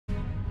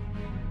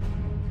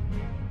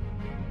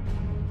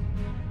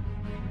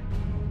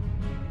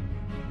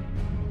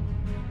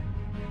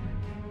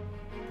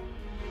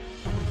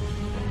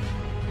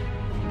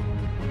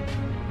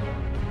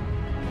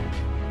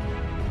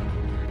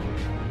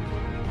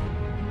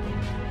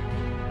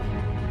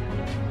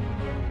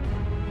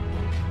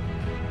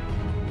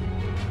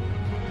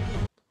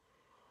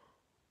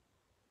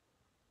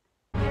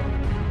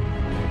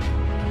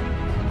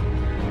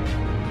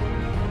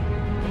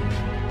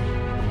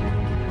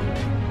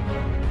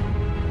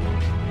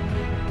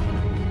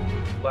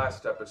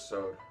Last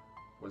episode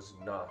was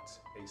not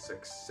a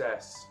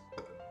success.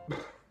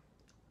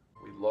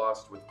 We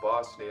lost with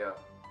Bosnia,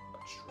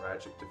 a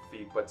tragic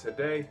defeat, but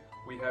today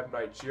we have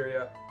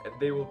Nigeria and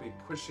they will be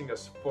pushing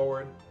us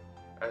forward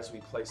as we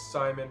play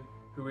Simon,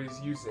 who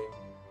is using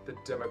the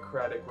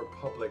Democratic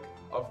Republic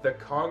of the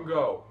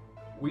Congo.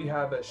 We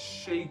have a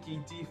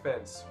shaky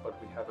defense,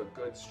 but we have a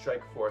good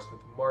strike force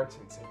with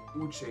Martins and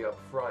Uche up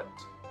front,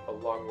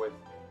 along with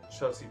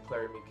Chelsea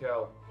player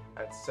Mikel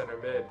at center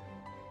mid.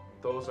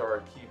 Those are our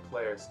key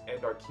players,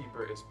 and our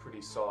keeper is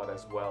pretty solid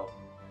as well.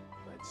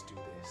 Let's do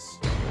this.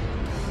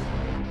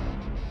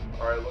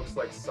 Alright, looks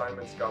like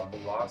Simon's got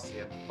velocity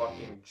and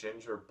fucking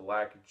ginger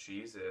black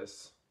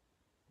Jesus.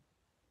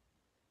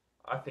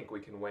 I think we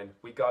can win.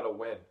 We gotta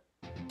win.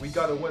 We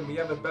gotta win. We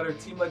have a better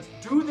team. Let's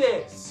do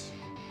this!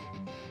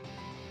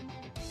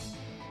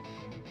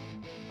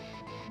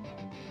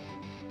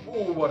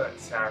 Ooh, what a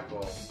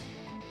tackle.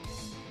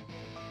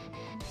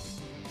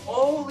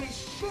 Holy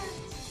shit!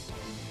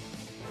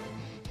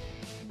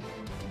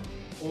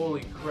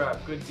 Holy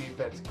crap, good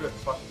defense, good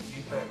fucking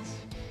defense.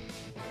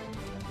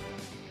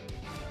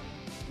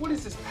 What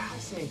is this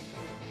passing?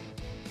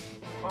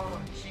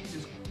 Oh,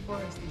 Jesus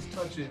Christ, these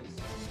touches.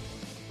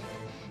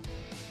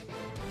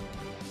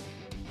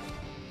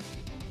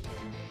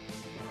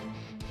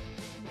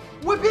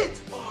 Whip it!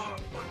 Oh,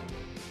 fuck.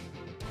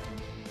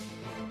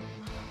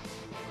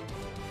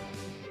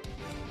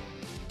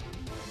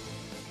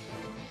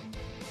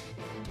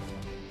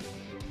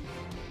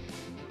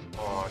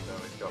 Oh no,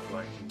 it's got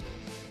black Jesus.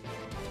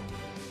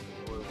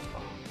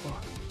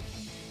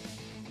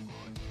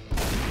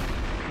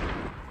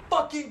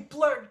 Fucking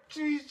black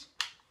cheese!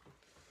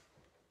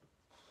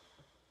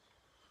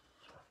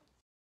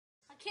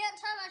 I can't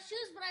tie my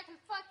shoes, but I can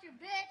fuck your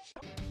bitch.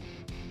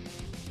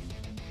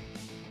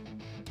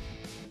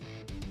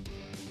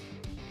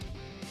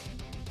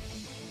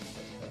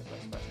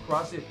 Pass.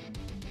 Cross it.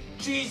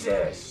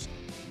 Jesus!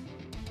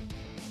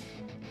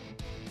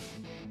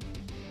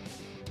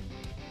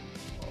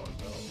 Oh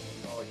no.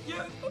 Oh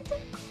yes!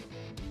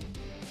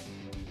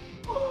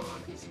 Oh,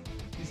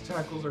 these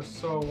tackles are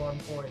so on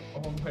point.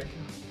 Oh my god.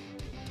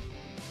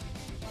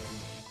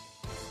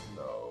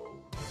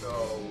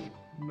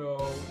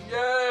 No.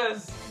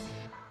 Yes!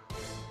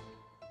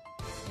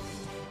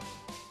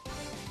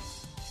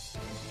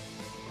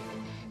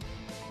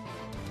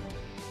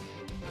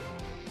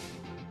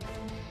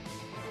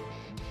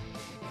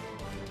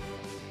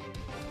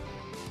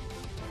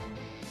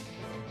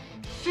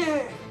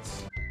 Shit!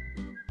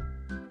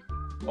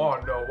 Oh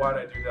no, why did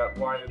I do that?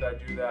 Why did I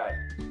do that?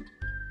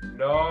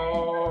 No!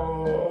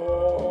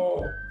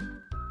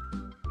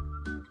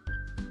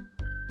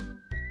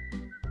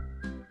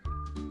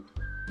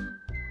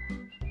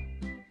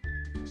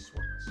 I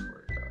swear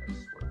to God, I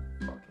swear to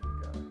fucking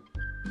God.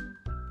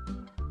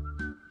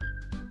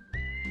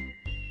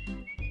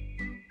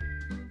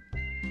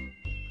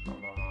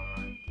 Come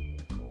on, give me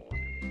a goal,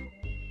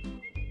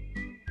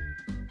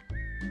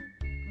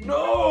 No!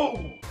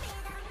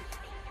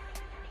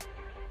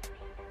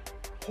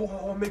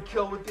 Oh,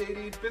 Mikel with the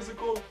 88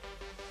 physical.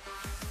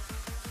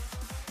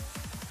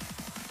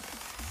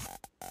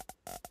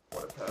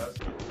 What a pass.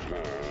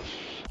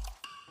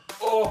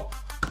 Oh!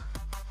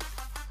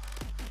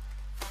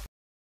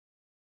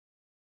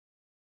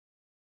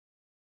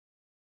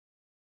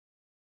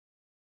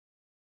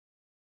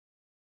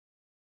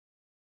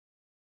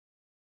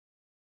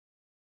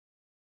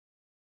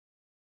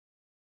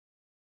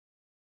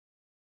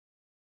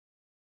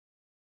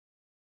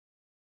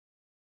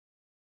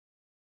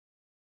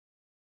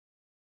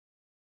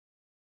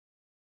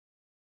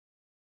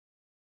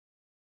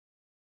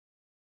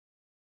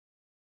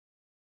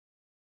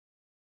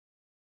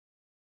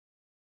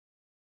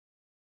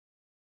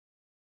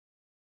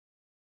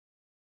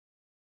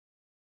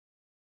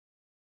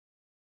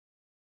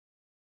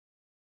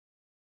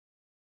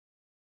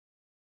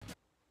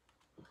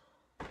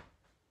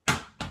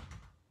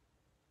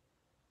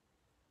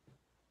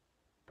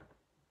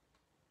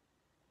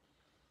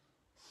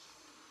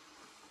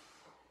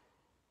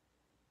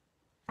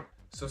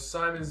 So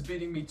Simon's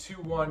beating me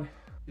 2-1.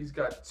 He's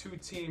got 2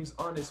 teams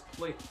on his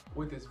plate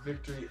with his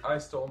victory. I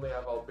still only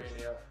have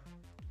Albania.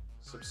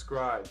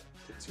 Subscribe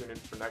to tune in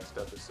for next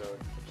episode.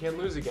 I can't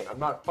lose again. I'm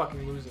not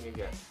fucking losing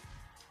again.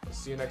 I'll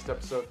see you next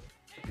episode.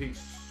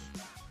 Peace.